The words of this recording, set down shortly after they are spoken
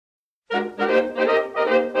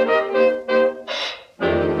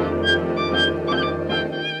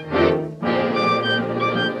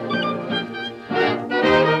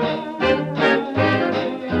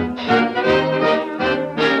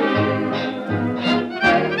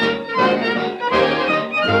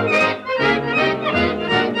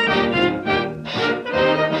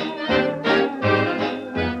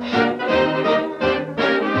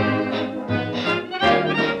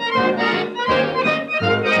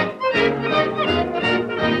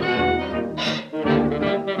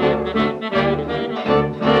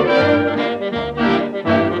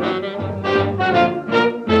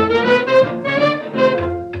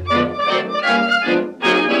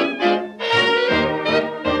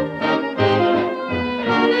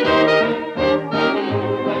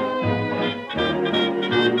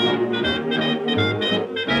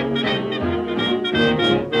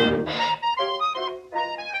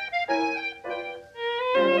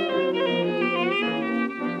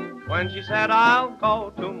When she said, I'll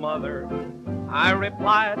go to mother, I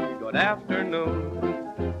replied, good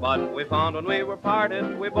afternoon. But we found when we were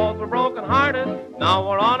parted, we both were broken-hearted. Now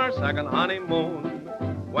we're on our second honeymoon.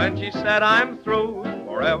 When she said, I'm through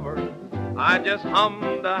forever, I just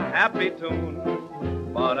hummed a happy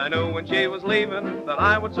tune. But I knew when she was leaving that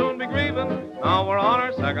I would soon be grieving. Now we're on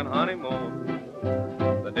our second honeymoon.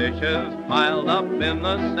 The dishes piled up in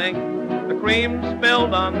the sink, the cream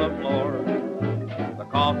spilled on the floor. The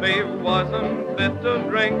coffee wasn't fit to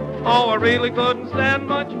drink, oh, I really couldn't stand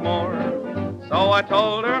much more. So I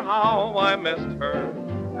told her how I missed her,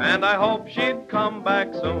 and I hoped she'd come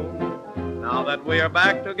back soon. Now that we are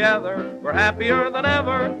back together, we're happier than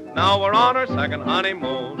ever. Now we're on our second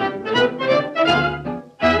honeymoon.